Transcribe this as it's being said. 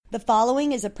The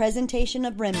following is a presentation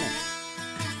of Remnant.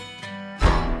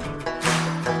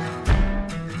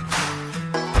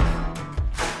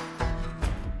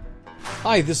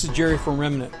 Hi, this is Jerry from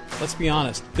Remnant. Let's be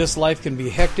honest, this life can be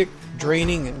hectic,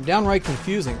 draining, and downright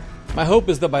confusing. My hope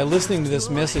is that by listening to this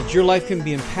message, your life can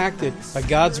be impacted by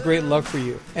God's great love for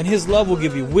you, and His love will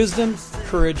give you wisdom,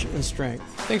 courage, and strength.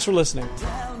 Thanks for listening.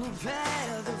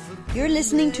 You're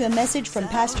listening to a message from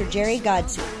Pastor Jerry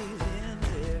Godsey.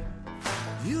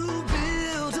 You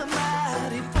built a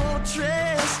mighty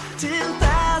fortress,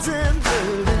 10,000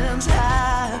 burdens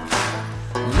high.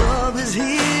 Love is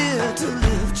here to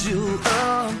lift you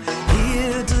up,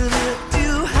 here to lift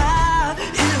you high.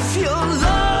 If you're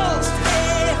lost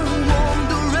and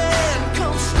wandering,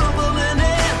 come stumbling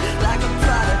in like a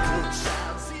prodigal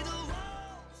child. See the walls.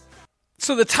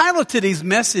 So the title of today's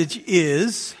message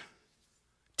is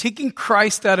Taking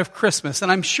Christ Out of Christmas.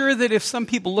 And I'm sure that if some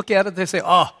people look at it, they say,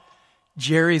 oh,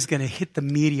 Jerry's going to hit the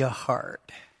media hard.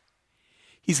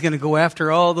 He's going to go after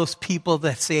all those people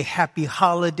that say happy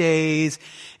holidays,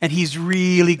 and he's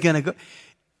really going to go.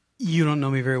 You don't know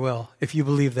me very well if you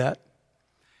believe that.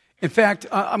 In fact,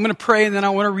 I'm going to pray, and then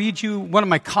I want to read you one of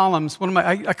my columns.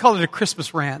 I call it a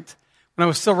Christmas rant. When I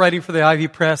was still writing for the Ivy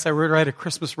Press, I would write a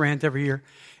Christmas rant every year.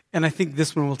 And I think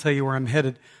this one will tell you where I'm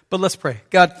headed. But let's pray.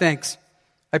 God, thanks.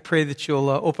 I pray that you'll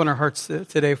open our hearts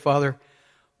today, Father.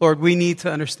 Lord, we need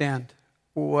to understand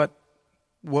what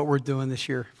we're doing this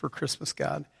year for Christmas,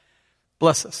 God.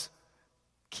 Bless us.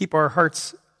 Keep our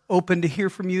hearts open to hear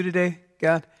from you today,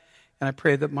 God. And I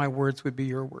pray that my words would be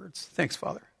your words. Thanks,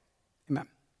 Father. Amen.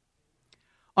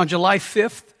 On July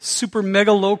 5th, Super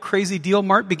Mega Low Crazy Deal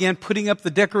Mart began putting up the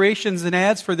decorations and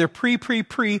ads for their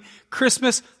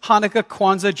pre-Christmas, Hanukkah,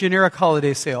 Kwanzaa generic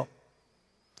holiday sale.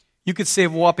 You could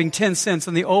save a whopping 10 cents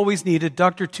on the always needed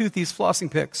Dr. Toothy's flossing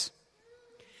picks.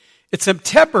 In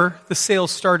September, the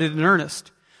sales started in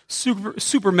earnest.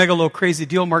 Super Mega Low Crazy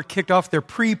Deal Mart kicked off their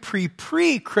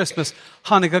pre-Christmas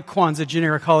Hanukkah Kwanzaa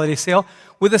generic holiday sale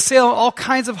with a sale on all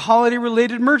kinds of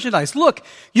holiday-related merchandise. Look,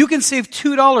 you can save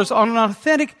 $2 on an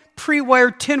authentic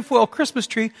pre-wired tinfoil Christmas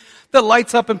tree that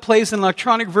lights up and plays an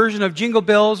electronic version of Jingle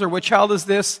Bells or What Child Is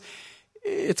This?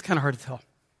 It's kind of hard to tell.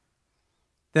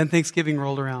 Then Thanksgiving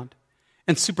rolled around,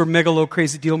 and Super Mega Low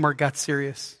Crazy Deal Mart got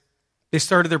serious. They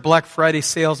started their Black Friday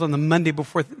sales on the Monday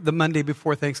before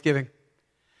Thanksgiving.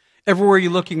 Everywhere you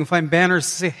look, you can find banners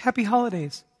that say Happy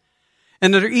Holidays.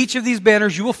 And under each of these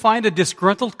banners, you will find a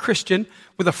disgruntled Christian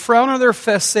with a frown on their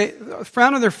face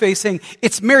saying,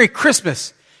 "It's Merry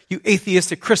Christmas, you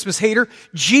atheistic Christmas hater.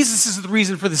 Jesus is the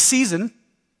reason for the season."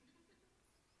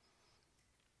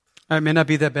 It may not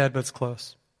be that bad, but it's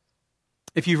close.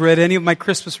 If you've read any of my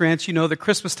Christmas rants, you know that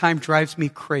Christmas time drives me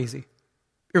crazy.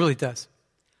 It really does.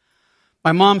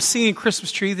 My mom's singing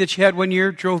Christmas tree that she had one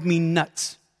year drove me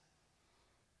nuts.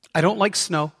 I don't like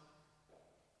snow.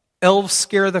 Elves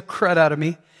scare the crud out of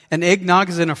me. And eggnog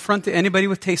is an affront to anybody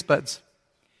with taste buds.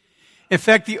 In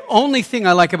fact, the only thing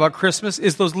I like about Christmas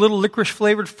is those little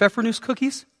licorice-flavored Pfeffernuss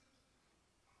cookies.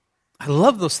 I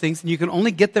love those things, and you can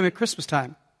only get them at Christmas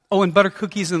time. Oh, and butter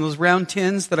cookies in those round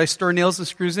tins that I store nails and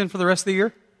screws in for the rest of the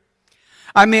year.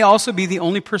 I may also be the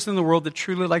only person in the world that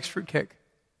truly likes fruitcake.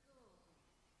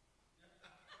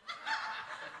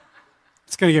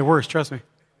 It's going to get worse, trust me.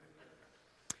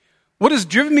 What has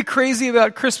driven me crazy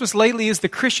about Christmas lately is the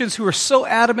Christians who are so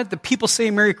adamant that people say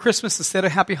Merry Christmas instead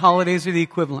of Happy Holidays or the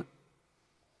equivalent.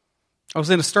 I was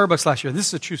in a Starbucks last year. This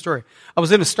is a true story. I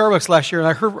was in a Starbucks last year and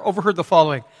I overheard the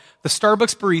following. The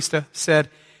Starbucks barista said,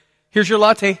 "Here's your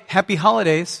latte, Happy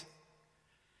Holidays."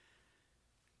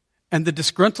 And the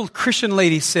disgruntled Christian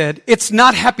lady said, "It's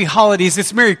not Happy Holidays,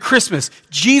 it's Merry Christmas.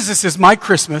 Jesus is my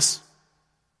Christmas."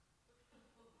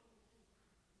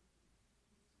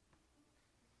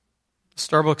 The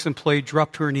Starbucks employee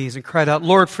dropped to her knees and cried out,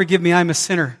 "Lord, forgive me, I'm a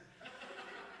sinner."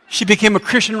 She became a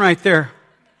Christian right there.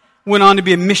 Went on to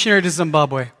be a missionary to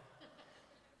Zimbabwe. All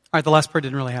right, the last part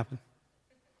didn't really happen.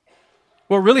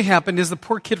 What really happened is the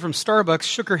poor kid from Starbucks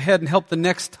shook her head and helped the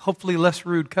next, hopefully less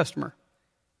rude customer.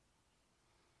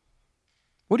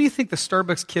 What do you think the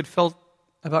Starbucks kid felt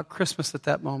about Christmas at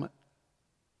that moment?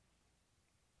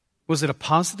 Was it a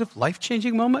positive,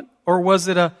 life-changing moment? Or was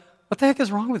it a, what the heck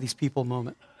is wrong with these people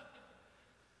moment?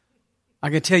 I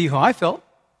can tell you how I felt.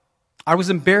 I was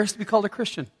embarrassed to be called a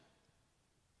Christian.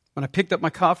 When I picked up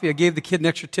my coffee, I gave the kid an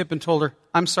extra tip and told her,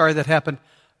 "I'm sorry that happened.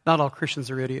 Not all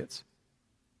Christians are idiots."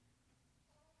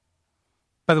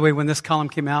 By the way, when this column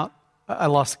came out, I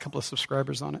lost a couple of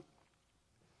subscribers on it.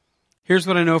 Here's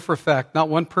what I know for a fact. Not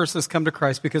one person has come to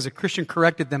Christ because a Christian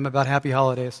corrected them about happy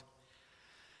holidays.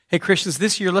 Hey, Christians,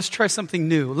 this year, let's try something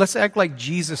new. Let's act like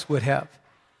Jesus would have.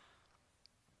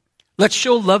 Let's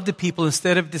show love to people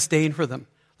instead of disdain for them.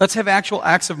 Let's have actual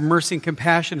acts of mercy and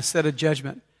compassion instead of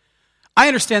judgment. I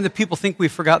understand that people think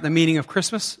we've forgotten the meaning of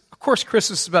Christmas. Of course,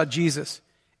 Christmas is about Jesus.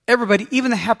 Everybody, even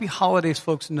the happy holidays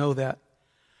folks, know that.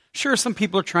 Sure, some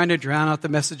people are trying to drown out the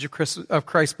message of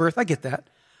Christ's birth. I get that.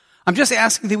 I'm just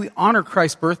asking that we honor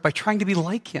Christ's birth by trying to be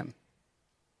like him.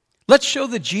 Let's show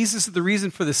that Jesus is the reason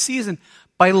for the season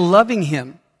by loving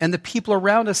him and the people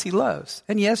around us he loves.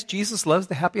 And yes, Jesus loves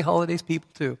the happy holidays people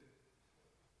too.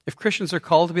 If Christians are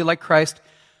called to be like Christ,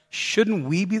 shouldn't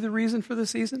we be the reason for the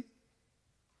season?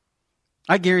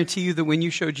 I guarantee you that when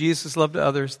you show Jesus' love to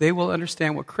others, they will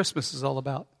understand what Christmas is all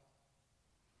about.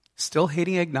 Still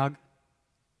hating eggnog,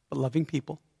 but loving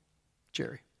people.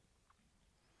 Jerry.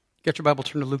 Get your Bible,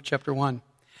 turn to Luke chapter 1. I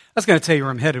was going to tell you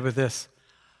where I'm headed with this.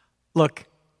 Look,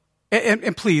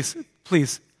 and please,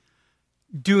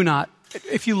 do not,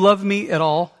 if you love me at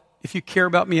all, if you care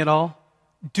about me at all,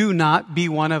 do not be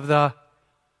one of the,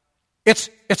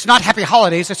 it's not happy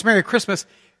holidays, it's Merry Christmas.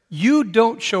 You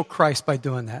don't show Christ by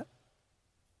doing that.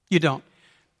 You don't.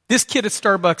 This kid at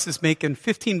Starbucks is making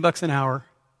 $15 an hour,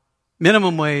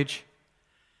 minimum wage.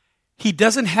 He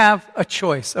doesn't have a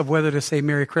choice of whether to say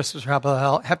Merry Christmas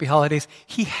or Happy Holidays.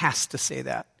 He has to say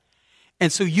that.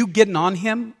 And so you getting on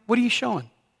him, what are you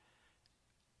showing?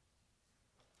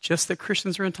 Just that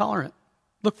Christians are intolerant.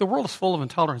 Look, the world is full of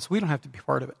intolerance. We don't have to be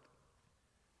part of it.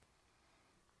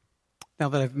 Now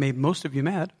that I've made most of you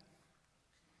mad.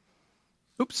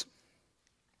 Oops.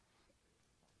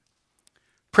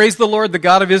 Praise the Lord, the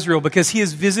God of Israel, because he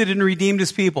has visited and redeemed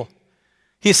his people.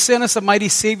 He has sent us a mighty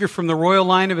Savior from the royal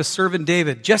line of his servant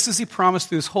David, just as he promised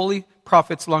through his holy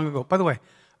prophets long ago. By the way,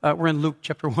 we're in Luke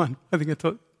chapter 1. I think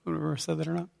I remember I said that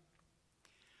or not.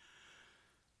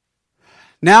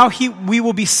 Now we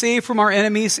will be saved from our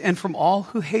enemies and from all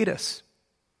who hate us.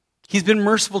 He's been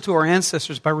merciful to our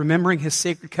ancestors by remembering his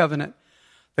sacred covenant,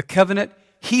 the covenant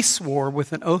he swore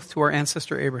with an oath to our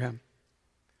ancestor Abraham.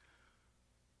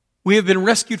 We have been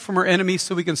rescued from our enemies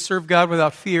so we can serve God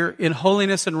without fear in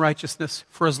holiness and righteousness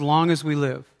for as long as we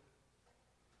live.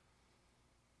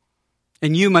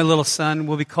 And you, my little son,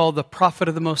 will be called the prophet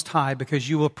of the Most High because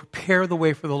you will prepare the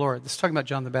way for the Lord. This is talking about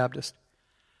John the Baptist.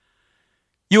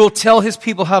 You will tell his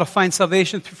people how to find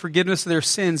salvation through forgiveness of their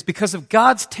sins. Because of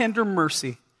God's tender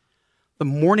mercy, the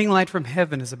morning light from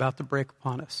heaven is about to break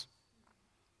upon us.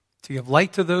 To give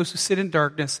light to those who sit in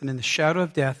darkness and in the shadow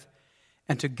of death,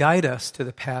 and to guide us to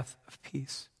the path of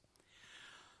peace.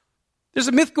 There's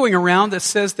a myth going around that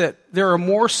says that there are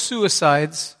more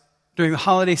suicides during the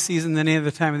holiday season than any other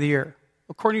time of the year.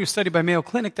 According to a study by Mayo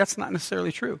Clinic, that's not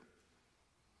necessarily true.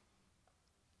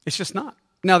 It's just not.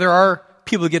 Now, there are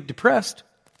people who get depressed.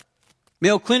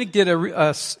 Mayo Clinic did a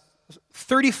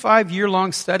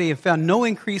 35-year-long study and found no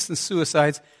increase in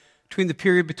suicides between the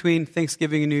period between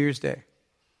Thanksgiving and New Year's Day.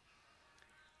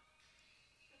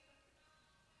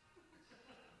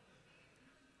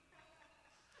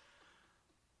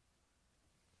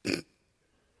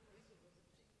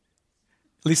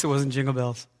 At least it wasn't Jingle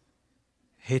Bells.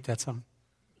 I hate that song.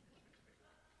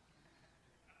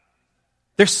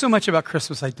 There's so much about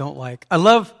Christmas I don't like. I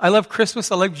love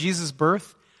Christmas. I love Jesus'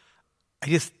 birth. I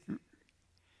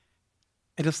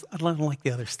don't like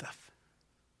the other stuff.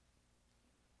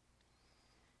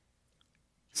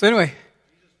 So anyway,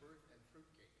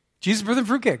 Jesus' birth and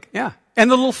fruitcake, yeah.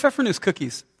 And the little pfeffernuss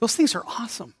cookies. Those things are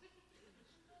awesome.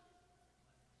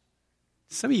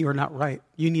 Some of you are not right.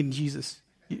 You need Jesus.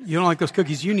 You don't like those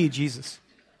cookies. You need Jesus.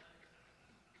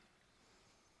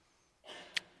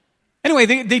 Anyway,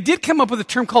 they did come up with a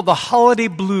term called the holiday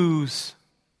blues.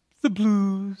 The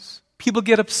blues. People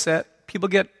get upset. People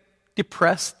get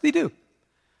depressed. They do.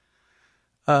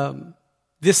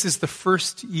 This is the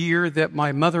first year that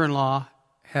my mother-in-law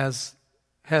has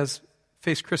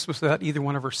faced Christmas without either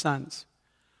one of her sons.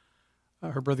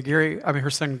 Her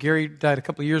son Gary died a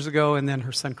couple of years ago, and then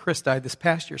her son Chris died this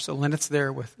past year. So Lynette's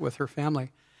there with her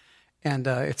family. And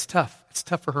it's tough. It's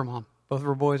tough for her mom. Both of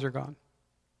her boys are gone.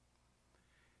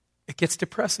 It gets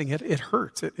depressing. It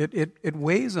hurts. It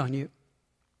weighs on you.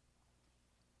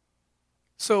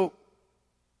 So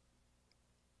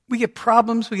we get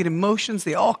problems. We get emotions.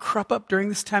 They all crop up during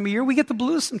this time of year. We get the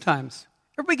blues sometimes.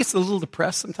 Everybody gets a little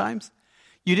depressed sometimes.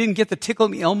 You didn't get the Tickle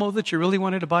Me Elmo that you really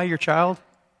wanted to buy your child.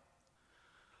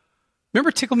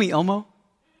 Remember Tickle Me Elmo?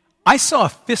 I saw a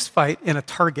fist fight in a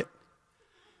Target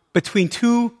between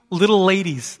two little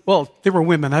ladies. Well, they were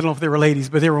women. I don't know if they were ladies,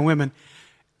 but they were women.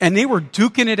 And they were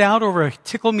duking it out over a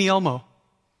Tickle Me Elmo.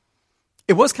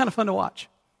 It was kind of fun to watch.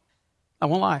 I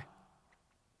won't lie.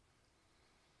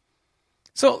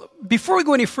 So before we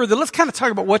go any further, let's kind of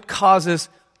talk about what causes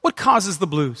the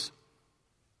blues.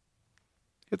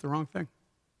 hit the wrong thing.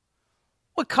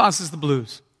 What causes the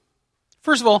blues?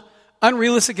 First of all,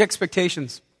 unrealistic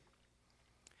expectations.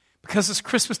 Because it's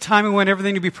Christmas time, we want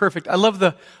everything to be perfect. I love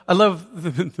the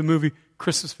movie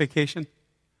Christmas Vacation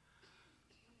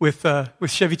with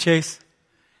Chevy Chase.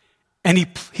 And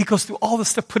he goes through all the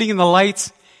stuff, putting in the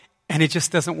lights, and it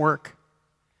just doesn't work.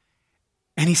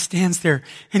 And he stands there,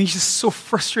 and he's just so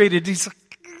frustrated. He's like,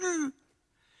 "Ugh."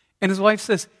 And his wife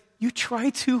says, "You try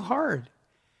too hard.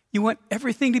 You want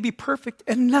everything to be perfect,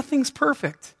 and nothing's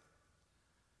perfect."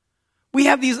 We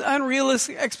have these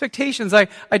unrealistic expectations.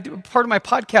 Part of my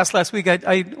podcast last week,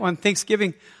 on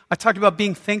Thanksgiving, I talked about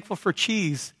being thankful for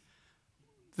cheese.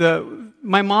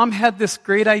 My mom had this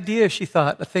great idea, she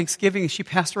thought, at Thanksgiving, and she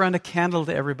passed around a candle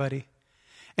to everybody.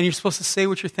 And you're supposed to say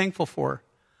what you're thankful for.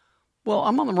 Well,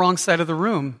 I'm on the wrong side of the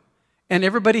room, and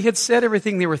everybody had said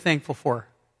everything they were thankful for.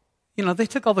 They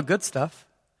took all the good stuff.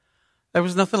 There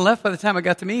was nothing left by the time it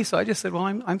got to me, so I just said, well,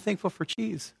 I'm thankful for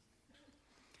cheese.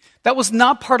 That was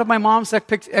not part of my mom's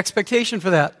expectation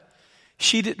for that.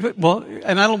 She did, well,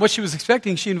 and I don't know what she was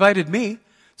expecting. She invited me,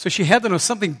 so she had to know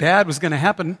something bad was going to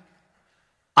happen.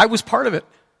 I was part of it.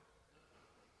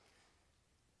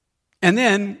 And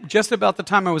then, just about the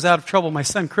time I was out of trouble, my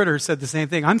son Critter said the same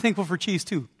thing. I'm thankful for cheese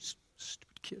too.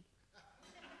 Stupid kid.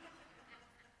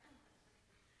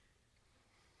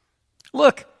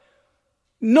 Look,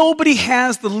 nobody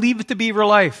has the Leave It to Beaver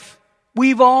life.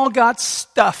 We've all got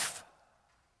stuff.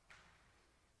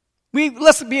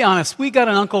 Let's be honest, we got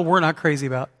an uncle we're not crazy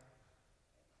about.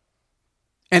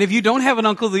 And if you don't have an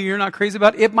uncle that you're not crazy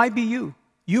about, it might be you.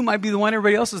 You might be the one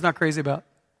everybody else is not crazy about.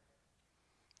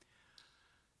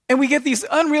 And we get these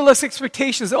unrealistic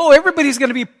expectations. Oh, everybody's going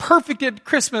to be perfect at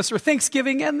Christmas or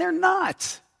Thanksgiving, and they're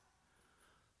not.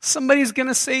 Somebody's going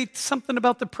to say something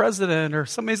about the president, or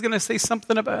somebody's going to say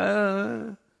something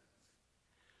about...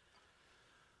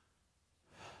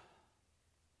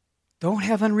 Don't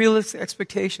have unrealistic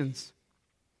expectations.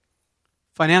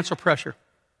 Financial pressure.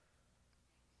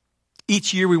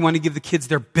 Each year we want to give the kids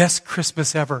their best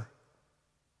Christmas ever.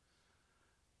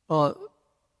 Well,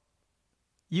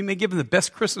 you may give them the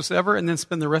best Christmas ever and then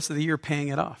spend the rest of the year paying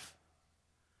it off.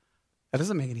 That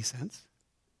doesn't make any sense.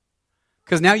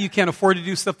 Because now you can't afford to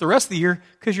do stuff the rest of the year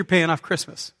because you're paying off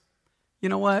Christmas. You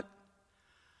know what?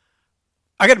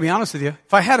 I got to be honest with you.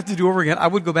 If I had it to do over again, I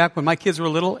would go back when my kids were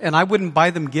little, and I wouldn't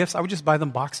buy them gifts. I would just buy them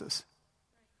boxes.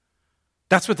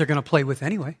 That's what they're going to play with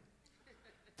anyway.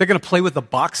 They're going to play with the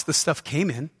box the stuff came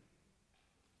in.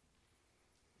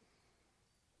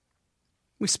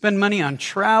 We spend money on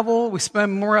travel. We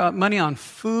spend more money on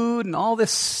food and all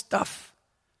this stuff.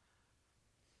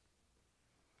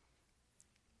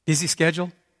 Busy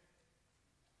schedule.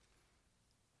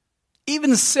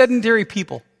 Even sedentary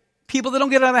people that don't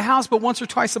get out of the house but once or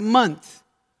twice a month,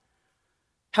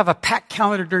 have a packed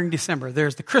calendar during December.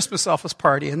 There's the Christmas office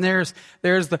party, and there's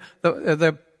the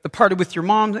party with your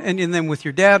mom, and then with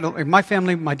your dad. In my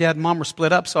family, my dad and mom were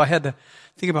split up, so I had to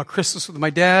think about Christmas with my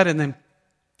dad, and then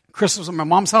Christmas at my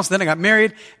mom's house. Then I got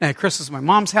married, and I had Christmas at my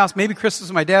mom's house, maybe Christmas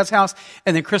at my dad's house,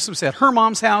 and then Christmas at her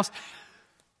mom's house.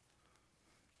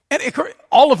 And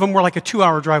all of them were like a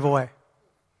 2-hour drive away.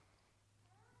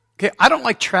 Okay, I don't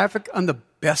like traffic on the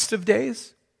best of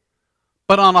days,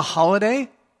 but on a holiday,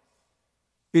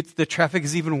 the traffic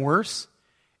is even worse.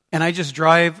 And I just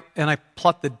drive and I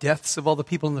plot the deaths of all the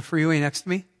people on the freeway next to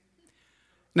me.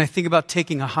 And I think about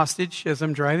taking a hostage as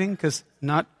I'm driving because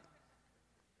not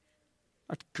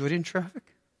good in traffic.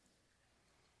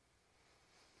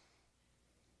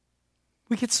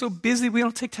 We get so busy we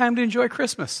don't take time to enjoy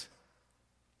Christmas.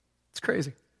 It's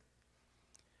crazy.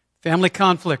 Family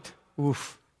conflict.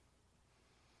 Oof.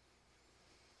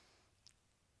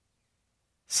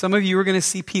 Some of you are going to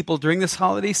see people during this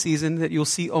holiday season that you'll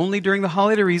see only during the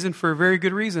holiday season for a very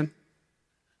good reason.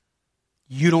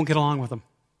 You don't get along with them.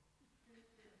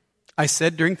 I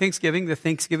said during Thanksgiving that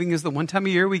Thanksgiving is the one time a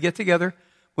year we get together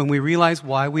when we realize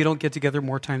why we don't get together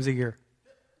more times a year.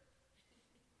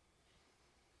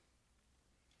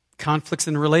 Conflicts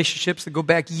in relationships that go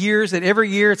back years, and every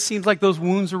year it seems like those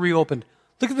wounds are reopened.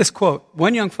 Look at this quote.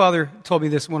 One young father told me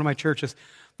this in one of my churches.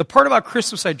 The part about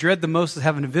Christmas I dread the most is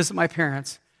having to visit my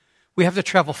parents. We have to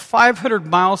travel 500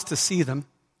 miles to see them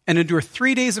and endure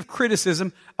 3 days of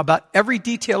criticism about every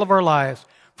detail of our lives,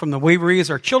 from the way we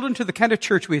raise our children to the kind of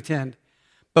church we attend.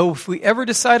 But if we ever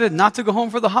decided not to go home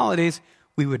for the holidays,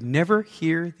 we would never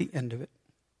hear the end of it.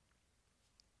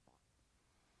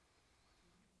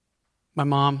 My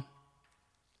mom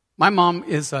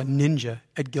is a ninja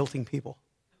at guilting people.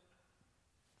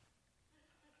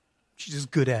 She's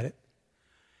just good at it.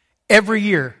 Every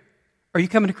year, are you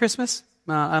coming to Christmas?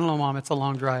 I don't know, Mom, it's a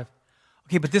long drive.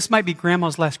 Okay, but this might be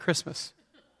Grandma's last Christmas.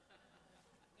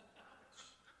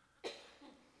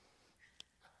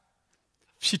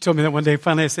 She told me that one day.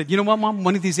 Finally, I said, you know what, Mom?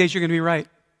 One of these days you're going to be right.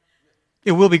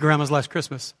 It will be Grandma's last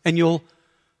Christmas. And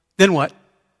then what?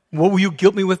 What will you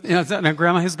guilt me with? Now,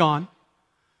 Grandma has gone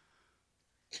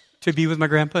to be with my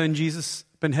grandpa and Jesus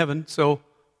in heaven, so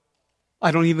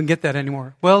I don't even get that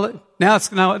anymore. Well, now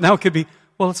it could be,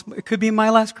 it could be my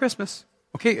last Christmas.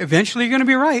 Okay, eventually you're going to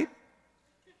be right.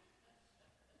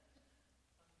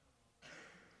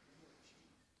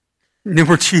 No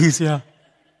more cheese, yeah.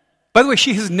 By the way,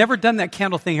 she has never done that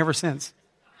candle thing ever since.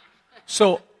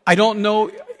 So I don't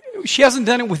know. She hasn't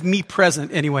done it with me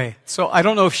present anyway. So I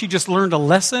don't know if she just learned a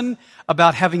lesson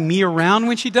about having me around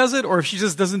when she does it, or if she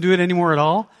just doesn't do it anymore at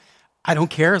all. I don't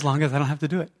care as long as I don't have to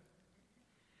do it.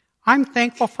 I'm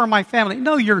thankful for my family.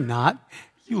 No, you're not.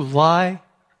 You lie.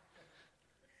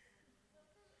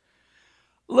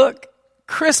 Look,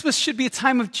 Christmas should be a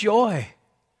time of joy.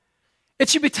 It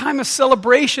should be a time of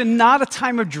celebration, not a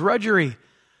time of drudgery.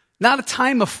 Not a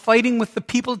time of fighting with the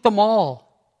people at the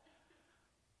mall.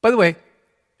 By the way,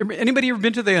 anybody ever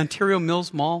been to the Ontario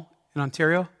Mills Mall in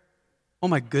Ontario? Oh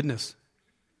my goodness.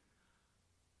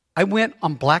 I went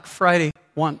on Black Friday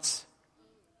once.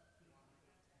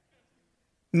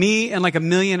 Me and like 1.5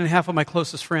 million of my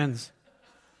closest friends.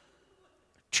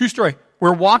 True story.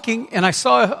 We're walking and I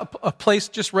saw a place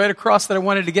just right across that I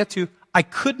wanted to get to. I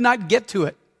could not get to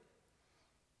it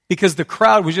because the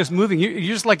crowd was just moving. You're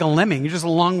just like a lemming. You're just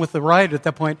along with the ride at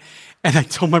that point. And I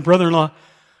told my brother-in-law,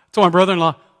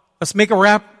 let's make a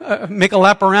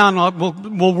lap around.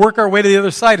 We'll work our way to the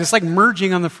other side. It's like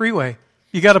merging on the freeway.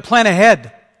 You got to plan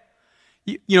ahead.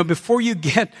 Before you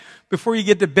get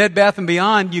to Bed Bath &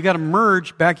 Beyond, you got to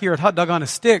merge back here at Hot Dog on a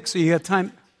Stick, so you got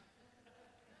time.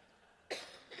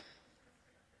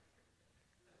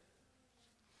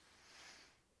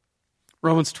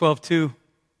 Romans 12:2,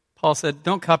 Paul said,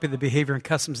 don't copy the behavior and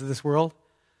customs of this world,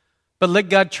 but let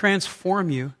God transform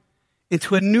you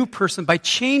into a new person by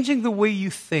changing the way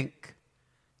you think.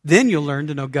 Then you'll learn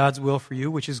to know God's will for you,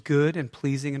 which is good and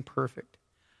pleasing and perfect.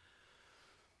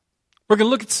 We're going to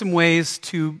look at some ways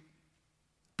to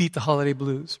beat the holiday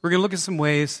blues. We're going to look at some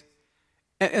ways,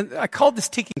 and I called this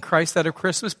taking Christ out of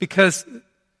Christmas because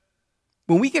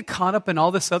when we get caught up in all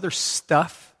this other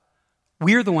stuff,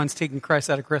 we're the ones taking Christ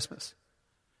out of Christmas.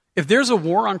 If there's a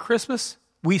war on Christmas,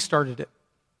 we started it.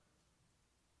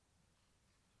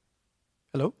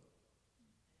 Hello?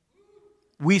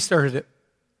 We started it.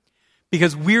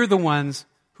 Because we're the ones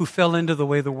who fell into the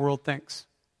way the world thinks.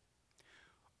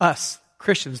 Us,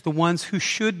 Christians, the ones who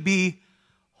should be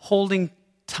holding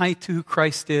tight to who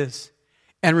Christ is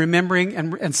and remembering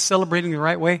and celebrating the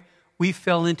right way, we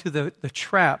fell into the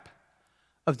trap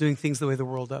of doing things the way the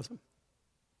world does them.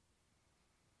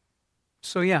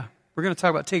 So yeah, we're going to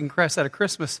talk about taking Christ out of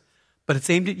Christmas, but it's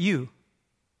aimed at you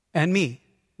and me,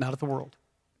 not at the world.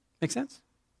 Make sense?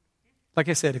 Like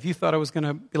I said, if you thought I was going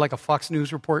to be like a Fox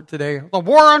News report today, the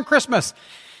war on Christmas,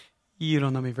 you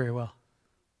don't know me very well.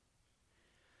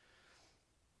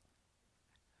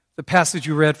 The passage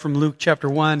you read from Luke chapter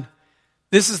 1,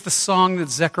 this is the song that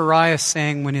Zechariah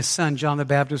sang when his son John the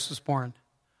Baptist was born.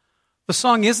 The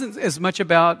song isn't as much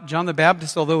about John the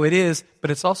Baptist, although it is,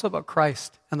 but it's also about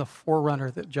Christ and the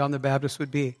forerunner that John the Baptist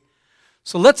would be.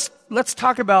 So let's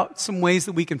talk about some ways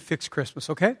that we can fix Christmas,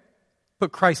 okay?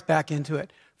 Put Christ back into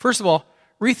it. First of all,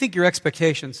 rethink your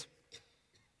expectations.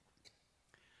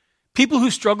 People who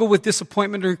struggle with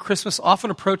disappointment during Christmas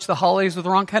often approach the holidays with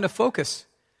the wrong kind of focus.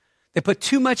 They put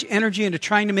too much energy into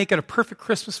trying to make it a perfect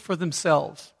Christmas for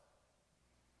themselves.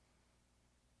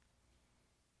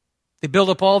 They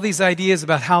build up all these ideas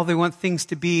about how they want things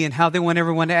to be and how they want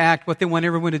everyone to act, what they want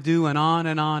everyone to do, and on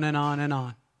and on and on and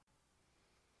on.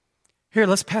 Here,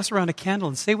 let's pass around a candle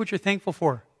and say what you're thankful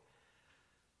for.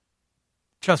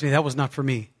 Trust me, that was not for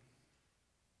me.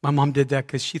 My mom did that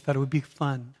because she thought it would be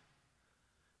fun.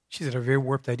 She had a very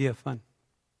warped idea of fun.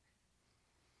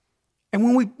 And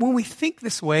when we think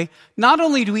this way, not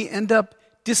only do we end up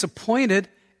disappointed,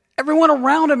 everyone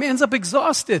around them ends up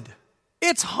exhausted.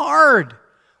 It's hard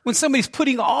when somebody's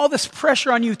putting all this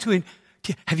pressure on you to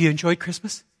have you enjoyed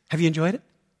Christmas? Have you enjoyed it?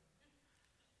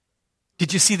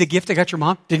 Did you see the gift I got your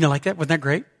mom? Didn't you like that? Wasn't that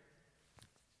great?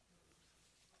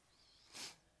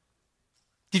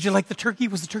 Did you like the turkey?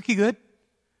 Was the turkey good?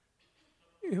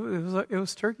 It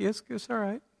was turkey. It was all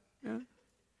right. Yeah.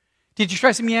 Did you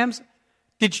try some yams?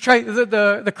 Did you try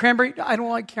the cranberry? I don't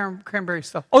like cranberry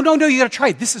stuff. Oh, no, you got to try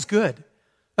it. This is good.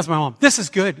 That's my mom. This is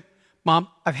good. Mom,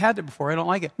 I've had it before. I don't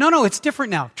like it. No, it's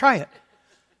different now. Try it.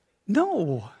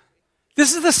 No.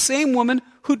 This is the same woman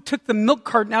who took the milk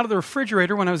carton out of the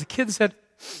refrigerator when I was a kid and said,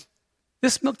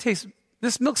 This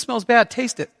milk smells bad,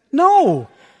 taste it. No.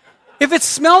 If it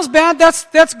smells bad,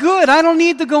 that's good. I don't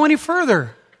need to go any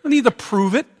further. I don't need to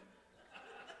prove it.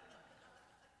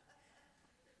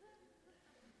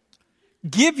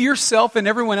 Give yourself and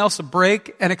everyone else a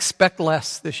break and expect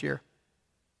less this year.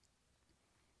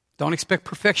 Don't expect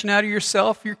perfection out of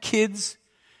yourself, your kids,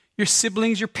 your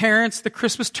siblings, your parents, the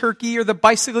Christmas turkey, or the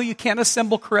bicycle you can't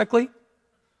assemble correctly.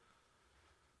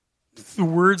 The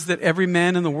words that every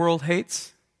man in the world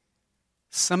hates.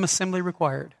 Some assembly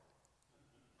required.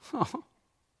 Oh.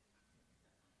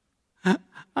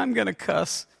 I'm going to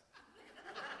cuss.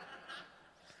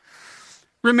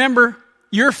 Remember,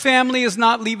 your family is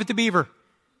not Leave It to Beaver.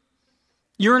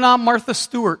 You're not Martha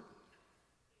Stewart.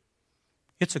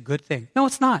 It's a good thing. No,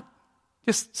 it's not.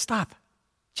 Just stop.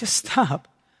 Just stop.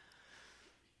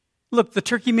 Look, the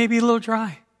turkey may be a little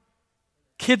dry.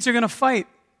 Kids are going to fight.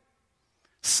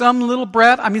 Some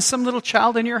little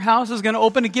child in your house is going to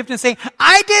open a gift and say,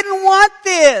 I didn't want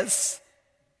this.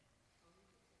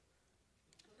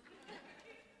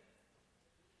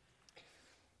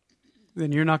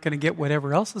 Then you're not going to get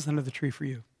whatever else is under the tree for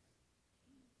you.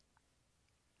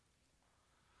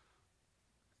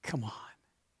 Come on.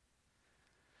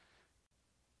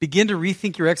 Begin to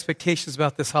rethink your expectations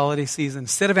about this holiday season.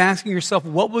 Instead of asking yourself,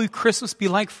 what will Christmas be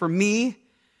like for me?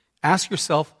 Ask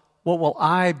yourself, what will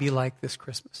I be like this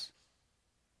Christmas?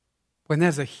 When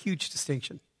that's a huge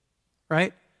distinction,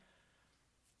 right?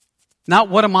 Not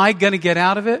what am I going to get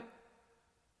out of it,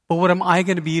 but what am I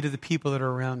going to be to the people that are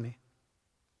around me?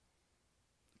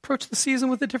 Approach the season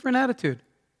with a different attitude.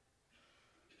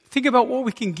 Think about what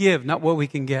we can give, not what we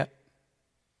can get.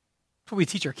 That's what we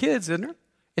teach our kids, isn't it?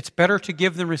 It's better to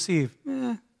give than receive.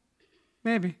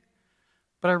 Maybe.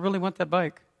 But I really want that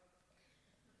bike.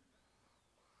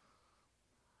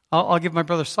 I'll give my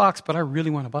brother socks, but I really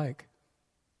want a bike.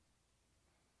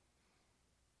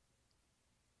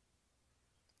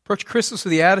 Approach Christmas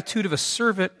with the attitude of a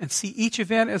servant and see each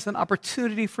event as an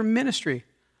opportunity for ministry.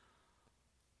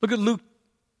 Look at Luke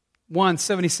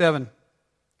 1:77.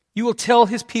 You will tell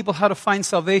his people how to find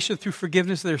salvation through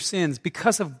forgiveness of their sins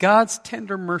because of God's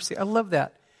tender mercy. I love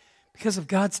that. Because of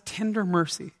God's tender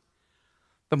mercy.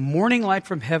 The morning light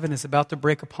from heaven is about to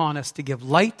break upon us to give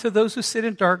light to those who sit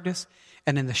in darkness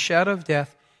and in the shadow of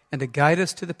death and to guide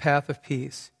us to the path of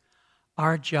peace.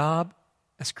 Our job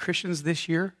as Christians this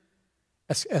year,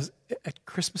 at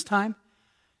Christmas time,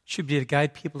 should be to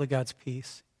guide people to God's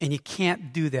peace. And you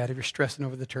can't do that if you're stressing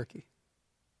over the turkey.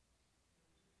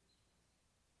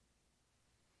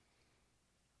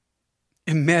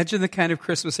 Imagine the kind of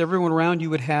Christmas everyone around you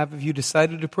would have if you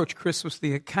decided to approach Christmas with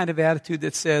the kind of attitude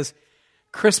that says,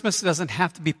 Christmas doesn't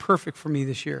have to be perfect for me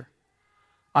this year.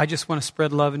 I just want to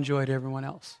spread love and joy to everyone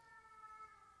else.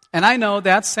 And I know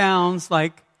that sounds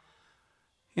like,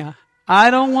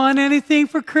 I don't want anything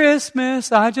for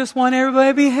Christmas. I just want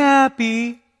everybody to be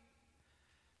happy.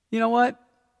 You know what?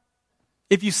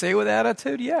 If you say with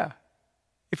attitude, yeah.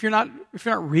 If you're not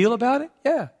real about it,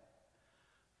 yeah.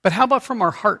 But how about from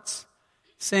our hearts?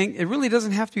 Saying, it really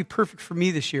doesn't have to be perfect for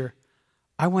me this year.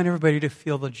 I want everybody to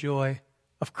feel the joy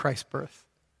of Christ's birth.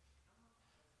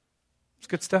 It's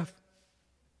good stuff.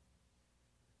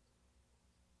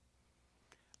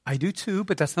 I do too,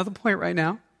 but that's not the point right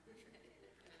now.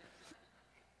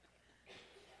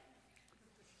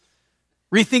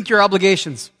 Rethink your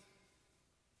obligations.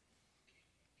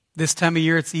 This time of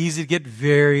year, it's easy to get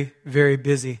very, very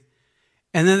busy.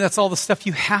 And then that's all the stuff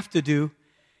you have to do.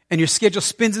 And your schedule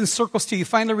spins in circles till you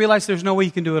finally realize there's no way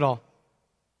you can do it all.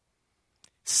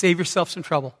 Save yourself some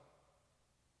trouble.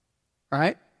 All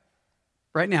right?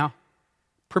 Right now.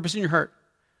 Purpose in your heart.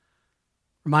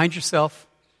 Remind yourself,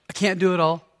 I can't do it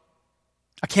all.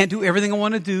 I can't do everything I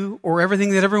want to do, or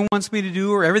everything that everyone wants me to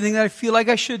do, or everything that I feel like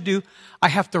I should do. I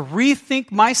have to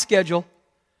rethink my schedule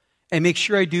and make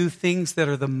sure I do things that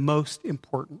are the most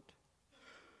important.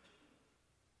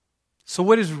 So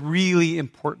what is really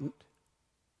important?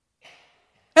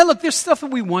 And look, there's stuff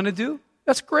that we want to do.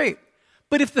 That's great.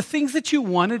 But if the things that you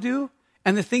want to do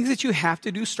and the things that you have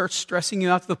to do start stressing you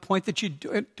out to the point that you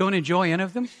don't enjoy any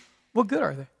of them, what good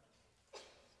are they?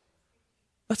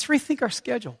 Let's rethink our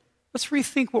schedule. Let's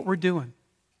rethink what we're doing.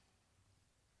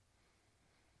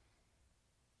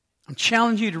 I'm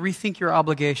challenging you to rethink your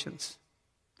obligations.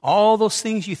 All those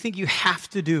things you think you have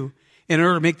to do in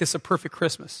order to make this a perfect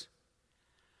Christmas.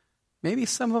 Maybe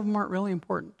some of them aren't really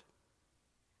important.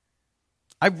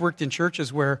 I've worked in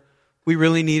churches where we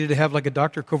really needed to have like a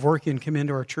Dr. Kevorkian come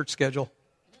into our church schedule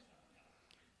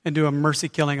and do a mercy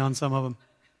killing on some of them.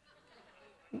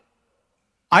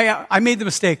 I made the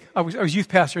mistake. I was youth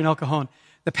pastor in El Cajon.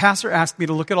 the pastor asked me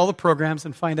to look at all the programs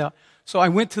and find out. So I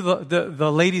went to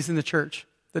the ladies in the church,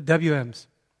 the WMs,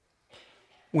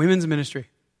 women's ministry,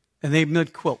 and they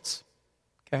made quilts.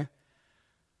 Okay?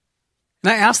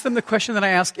 And I asked them the question that I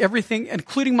ask everything,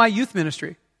 including my youth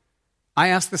ministry. I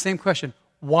asked the same question.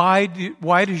 Why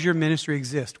does your ministry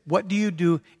exist? What do you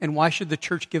do, and why should the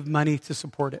church give money to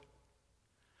support it?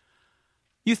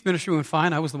 Youth ministry went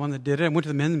fine. I was the one that did it. I went to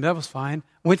the men, and that was fine.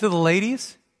 Went to the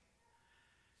ladies,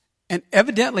 and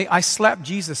evidently I slapped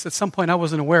Jesus at some point I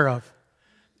wasn't aware of.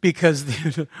 Because,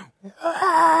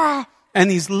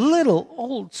 and these little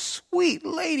old sweet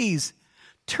ladies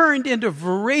turned into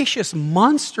voracious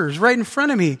monsters right in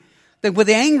front of me with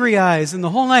angry eyes and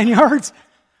the whole 9 yards.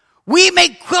 We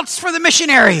make quilts for the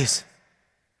missionaries.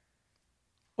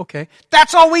 Okay.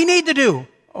 That's all we need to do.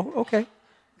 Oh, okay.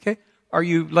 Okay. Are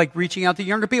you like reaching out to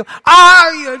younger people?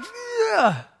 Are you?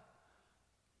 Yeah.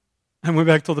 I went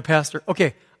back and told the pastor,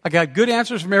 okay, I got good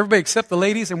answers from everybody except the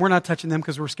ladies, and we're not touching them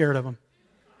because we're scared of them.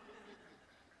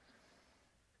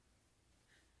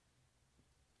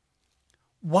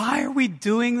 Why are we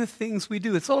doing the things we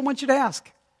do? That's all I want you to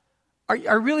ask. Are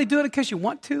you really doing it because you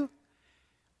want to?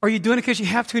 Or are you doing it because you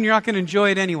have to and you're not going to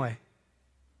enjoy it anyway?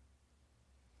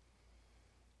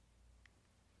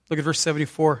 Look at verse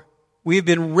 74. We have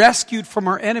been rescued from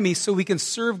our enemies so we can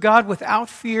serve God without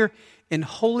fear in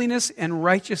holiness and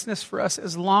righteousness for us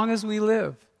as long as we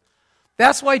live.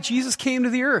 That's why Jesus came to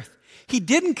the earth. He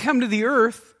didn't come to the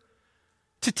earth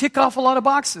to tick off a lot of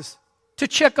boxes, to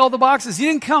check all the boxes. He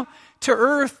didn't come to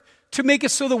earth to make it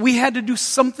so that we had to do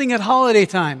something at holiday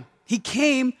time. He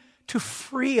came to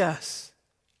free us.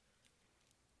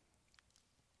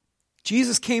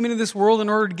 Jesus came into this world in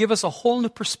order to give us a whole new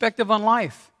perspective on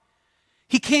life.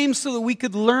 He came so that we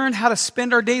could learn how to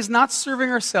spend our days not serving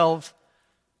ourselves,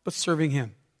 but serving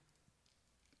Him.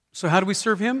 So how do we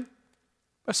serve Him?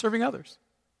 By serving others.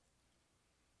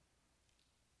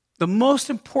 The most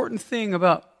important thing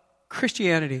about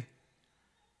Christianity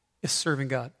is serving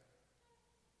God.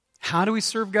 How do we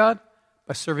serve God?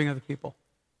 By serving other people.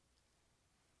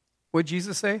 What did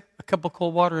Jesus say? A cup of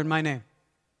cold water in my name.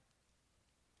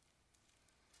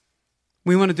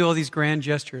 We want to do all these grand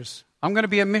gestures. I'm going to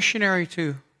be a missionary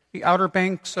to the Outer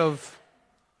Banks of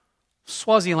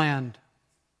Swaziland.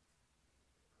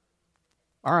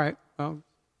 All right. Well,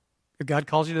 if God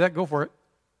calls you to that, go for it.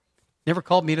 Never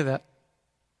called me to that.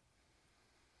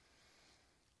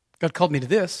 God called me to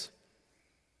this.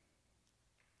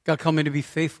 God called me to be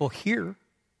faithful here.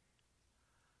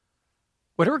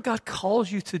 Whatever God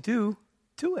calls you to do,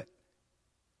 do it.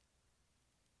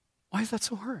 Why is that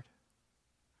so hard?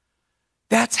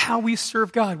 That's how we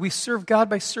serve God. We serve God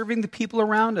by serving the people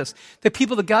around us, the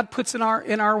people that God puts in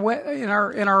our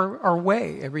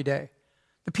way every day,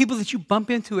 the people that you bump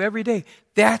into every day.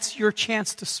 That's your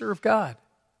chance to serve God.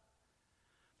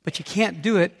 But you can't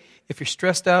do it if you're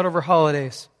stressed out over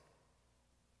holidays.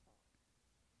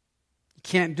 You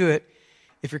can't do it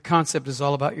if your concept is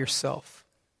all about yourself.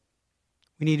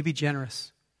 We need to be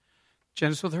generous.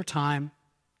 Generous with our time,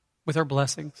 with our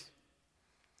blessings.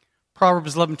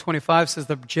 Proverbs 11:25 says,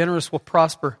 the generous will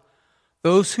prosper.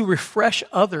 Those who refresh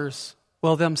others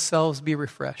will themselves be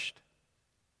refreshed.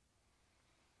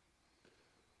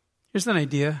 Here's an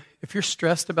idea. If you're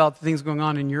stressed about the things going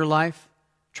on in your life,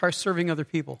 try serving other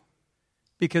people.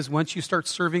 Because once you start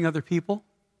serving other people,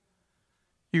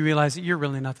 you realize that you're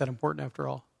really not that important after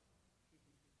all.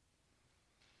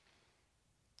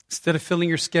 Instead of filling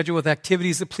your schedule with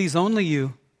activities that please only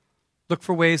you, look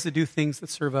for ways to do things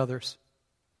that serve others.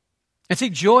 And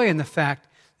take joy in the fact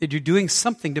that you're doing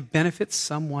something to benefit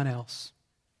someone else.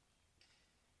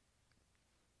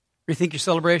 Rethink your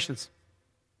celebrations.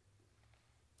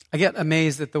 I get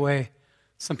amazed at the way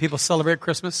some people celebrate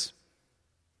Christmas.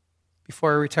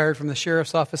 Before I retired from the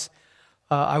sheriff's office,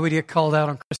 I would get called out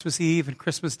on Christmas Eve and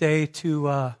Christmas Day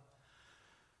to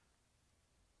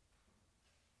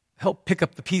help pick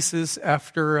up the pieces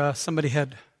after somebody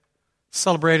had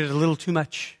celebrated a little too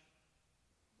much.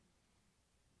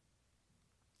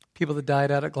 People that died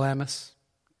out at Glamis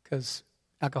because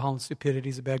alcohol and stupidity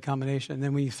is a bad combination. And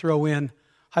then when you throw in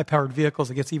high-powered vehicles,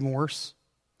 it gets even worse.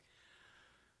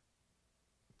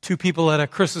 Two people at a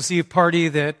Christmas Eve party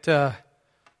that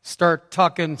start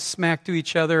talking smack to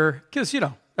each other because,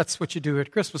 that's what you do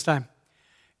at Christmas time.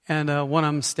 And one of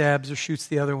them stabs or shoots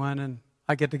the other one, and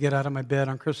I get to get out of my bed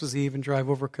on Christmas Eve and drive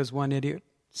over because one idiot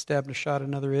stabbed and shot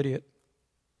another idiot.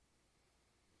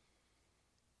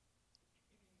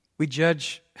 We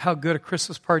judge how good a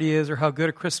Christmas party is or how good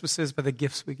a Christmas is by the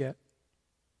gifts we get.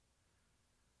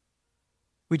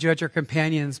 We judge our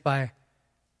companions by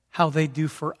how they do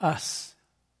for us.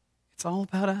 It's all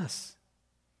about us.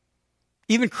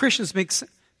 Even Christians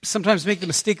sometimes make the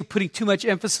mistake of putting too much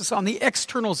emphasis on the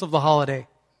externals of the holiday.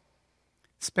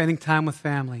 Spending time with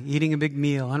family, eating a big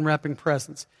meal, unwrapping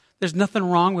presents. There's nothing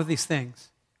wrong with these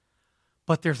things.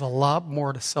 But there's a lot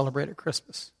more to celebrate at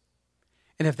Christmas.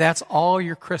 And if that's all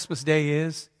your Christmas day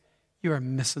is, you are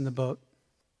missing the boat.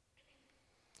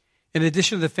 In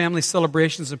addition to the family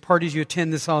celebrations and parties you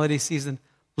attend this holiday season,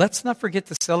 let's not forget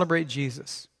to celebrate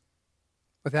Jesus.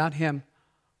 Without him,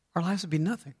 our lives would be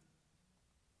nothing.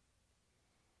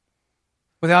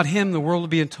 Without him, the world would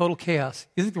be in total chaos.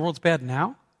 You think the world's bad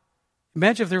now?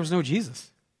 Imagine if there was no Jesus.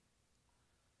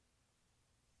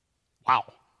 Wow.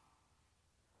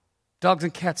 Dogs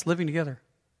and cats living together.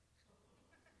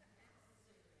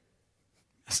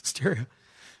 That's hysteria.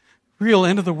 Real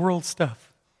end of the world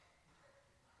stuff.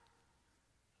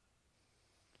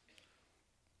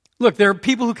 Look, there are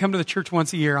people who come to the church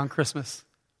once a year on Christmas,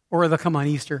 or they'll come on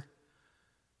Easter.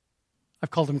 I've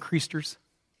called them Creasters.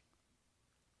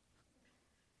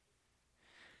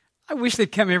 I wish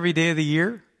they'd come every day of the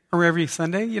year, or every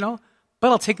Sunday, but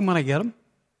I'll take them when I get them.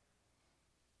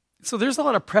 So there's a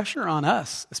lot of pressure on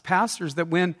us as pastors that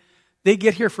when they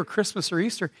get here for Christmas or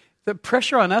Easter, the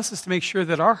pressure on us is to make sure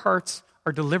that our hearts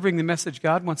are delivering the message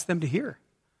God wants them to hear.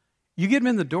 You get them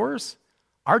in the doors,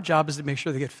 our job is to make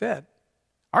sure they get fed.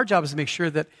 Our job is to make sure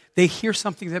that they hear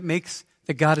something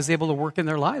that God is able to work in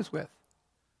their lives with.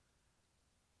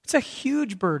 It's a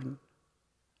huge burden.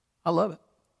 I love it.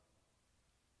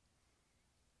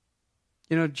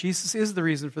 Jesus is the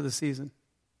reason for the season.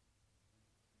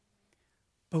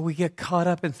 But we get caught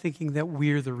up in thinking that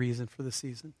we're the reason for the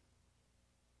season.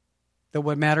 That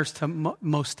what matters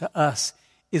most to us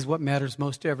is what matters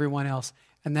most to everyone else.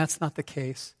 And that's not the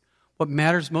case. What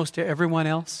matters most to everyone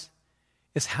else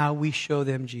is how we show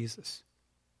them Jesus.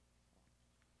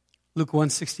 Luke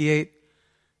 1:68,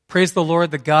 praise the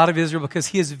Lord, the God of Israel, because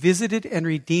he has visited and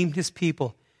redeemed his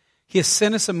people. He has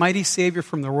sent us a mighty Savior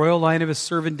from the royal line of his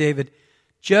servant David,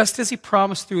 just as he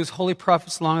promised through his holy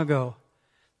prophets long ago.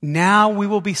 Now we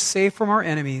will be safe from our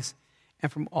enemies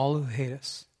and from all who hate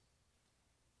us.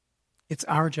 It's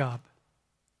our job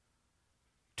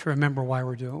to remember why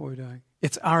we're doing what we're doing.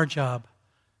 It's our job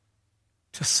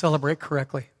to celebrate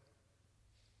correctly.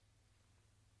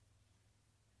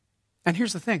 And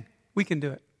here's the thing, we can do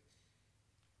it.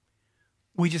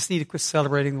 We just need to quit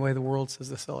celebrating the way the world says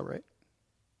to celebrate.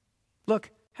 Look,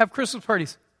 have Christmas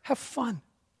parties. Have fun.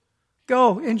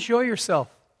 Go, enjoy yourself.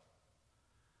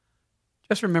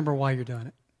 Just remember why you're doing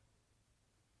it.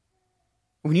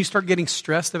 When you start getting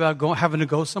stressed about having to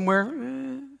go somewhere,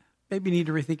 maybe you need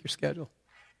to rethink your schedule.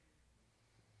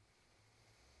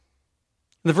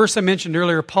 In the verse I mentioned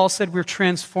earlier, Paul said we're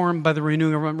transformed by the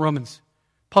renewing of Romans.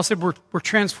 Paul said we're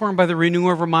transformed by the renewing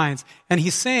of our minds. And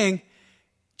he's saying,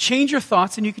 change your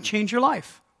thoughts and you can change your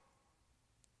life.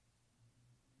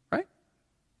 Right?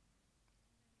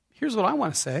 Here's what I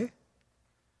want to say.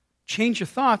 Change your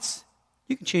thoughts,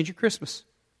 you can change your Christmas.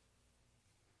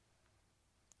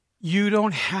 You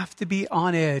don't have to be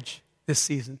on edge this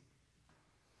season.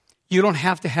 You don't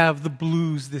have to have the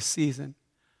blues this season.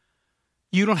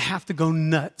 You don't have to go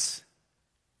nuts.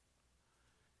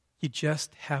 You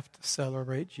just have to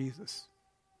celebrate Jesus.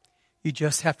 You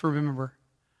just have to remember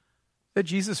that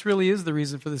Jesus really is the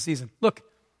reason for the season. Look,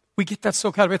 we get that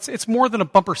so caught up. It's more than a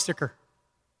bumper sticker.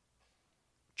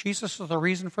 Jesus is the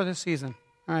reason for this season.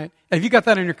 All right. And if you got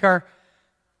that in your car,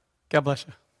 God bless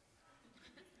you.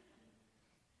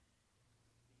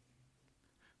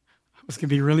 I was going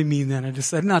to be really mean then. I just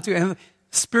said not to. And the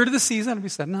spirit of the season, we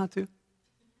said not to.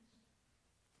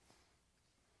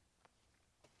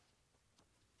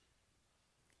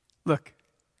 Look,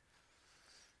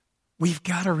 we've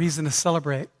got a reason to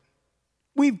celebrate.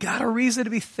 We've got a reason to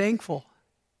be thankful.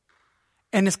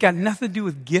 And it's got nothing to do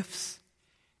with gifts.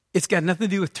 It's got nothing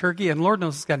to do with turkey. And Lord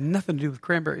knows it's got nothing to do with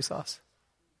cranberry sauce.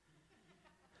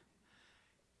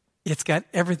 It's got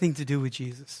everything to do with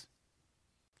Jesus.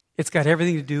 It's got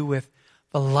everything to do with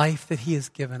the life that he has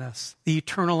given us, the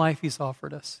eternal life he's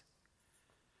offered us,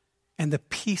 and the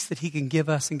peace that he can give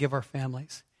us and give our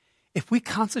families. If we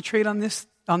concentrate on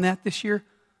that this year,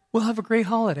 we'll have a great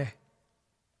holiday.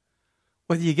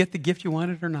 Whether you get the gift you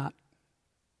wanted or not.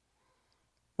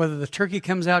 Whether the turkey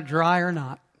comes out dry or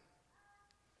not.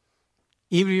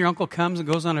 Even if your uncle comes and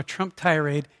goes on a Trump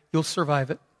tirade, you'll survive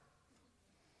it.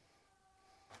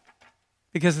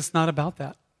 Because it's not about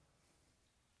that.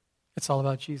 It's all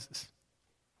about Jesus.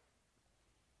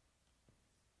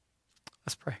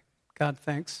 Let's pray. God,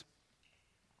 thanks.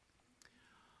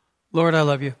 Lord, I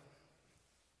love you.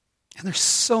 And there's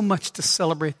so much to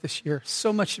celebrate this year,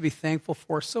 so much to be thankful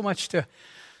for, so much to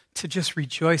just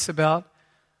rejoice about.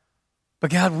 But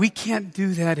God, we can't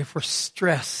do that if we're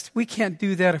stressed. We can't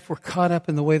do that if we're caught up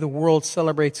in the way the world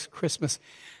celebrates Christmas.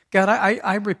 God,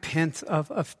 I repent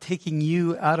of taking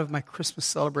you out of my Christmas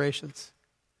celebrations.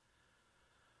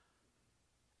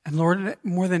 And Lord,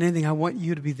 more than anything, I want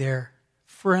you to be there,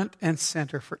 front and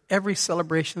center for every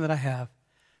celebration that I have,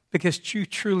 because you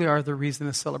truly are the reason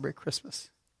to celebrate Christmas.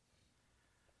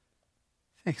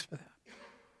 Thanks for that.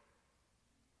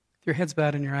 With your heads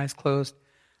bowed and your eyes closed,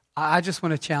 I just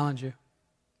want to challenge you.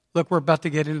 Look, we're about to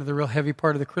get into the real heavy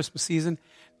part of the Christmas season.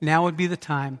 Now would be the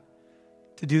time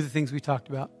to do the things we talked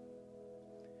about.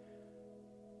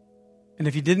 And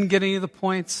if you didn't get any of the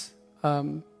points,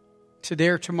 today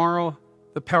or tomorrow,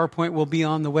 the PowerPoint will be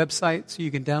on the website, so you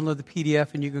can download the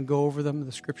PDF and you can go over them,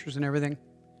 the scriptures and everything.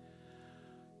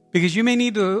 Because you may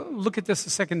need to look at this a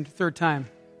second, third time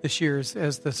this year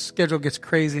as the schedule gets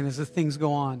crazy and as the things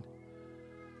go on.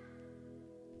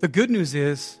 The good news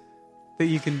is that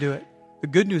you can do it. The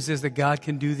good news is that God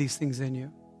can do these things in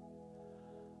you.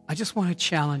 I just want to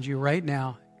challenge you right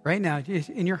now,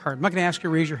 in your heart. I'm not going to ask you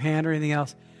to raise your hand or anything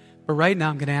else, but right now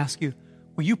I'm going to ask you,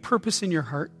 will you purpose in your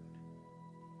heart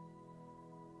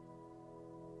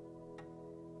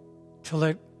to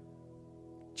let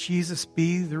Jesus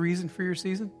be the reason for your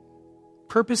season?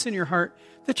 Purpose in your heart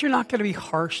that you're not going to be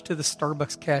harsh to the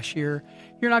Starbucks cashier.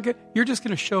 You're just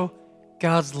going to show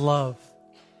God's love,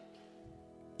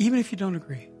 even if you don't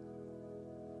agree.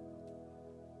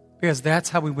 Because that's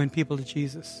how we win people to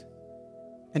Jesus.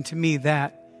 And to me,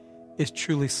 that is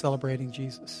truly celebrating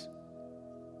Jesus.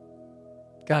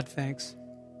 God, thanks.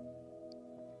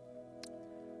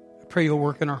 I pray you'll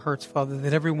work in our hearts, Father,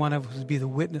 that every one of us would be the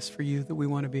witness for you that we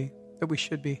want to be, that we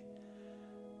should be.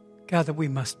 God, that we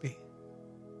must be.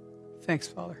 Thanks,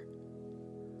 Father.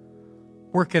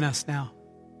 Work in us now.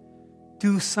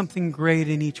 Do something great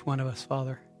in each one of us,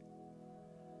 Father.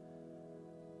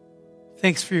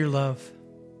 Thanks for your love.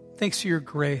 Thanks for your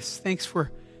grace. Thanks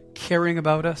for caring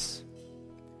about us.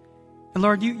 And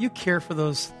Lord, you care for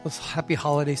those happy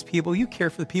holidays people. You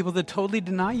care for the people that totally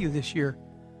deny you this year.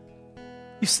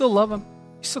 You still love them.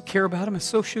 You still care about them, and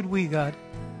so should we, God.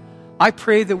 I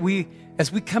pray that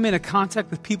as we come into contact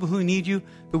with people who need you,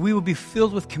 that we will be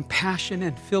filled with compassion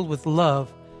and filled with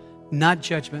love, not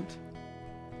judgment,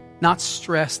 not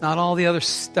stress, not all the other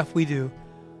stuff we do.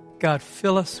 God,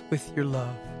 fill us with your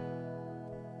love.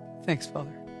 Thanks,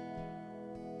 Father.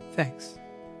 Thanks.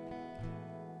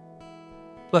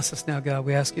 Bless us now, God.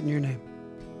 We ask it in your name.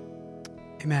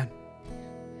 Amen.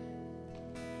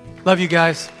 Love you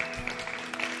guys.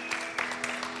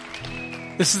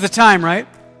 This is the time, right?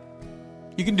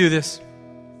 You can do this.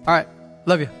 All right.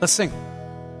 Love you. Let's sing.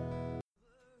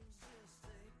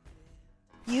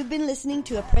 You've been listening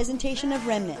to a presentation of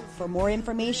Remnant. For more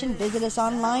information, visit us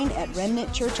online at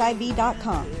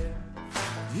remnantchurchiv.com.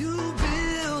 You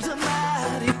build a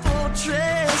mighty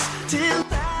fortress, 10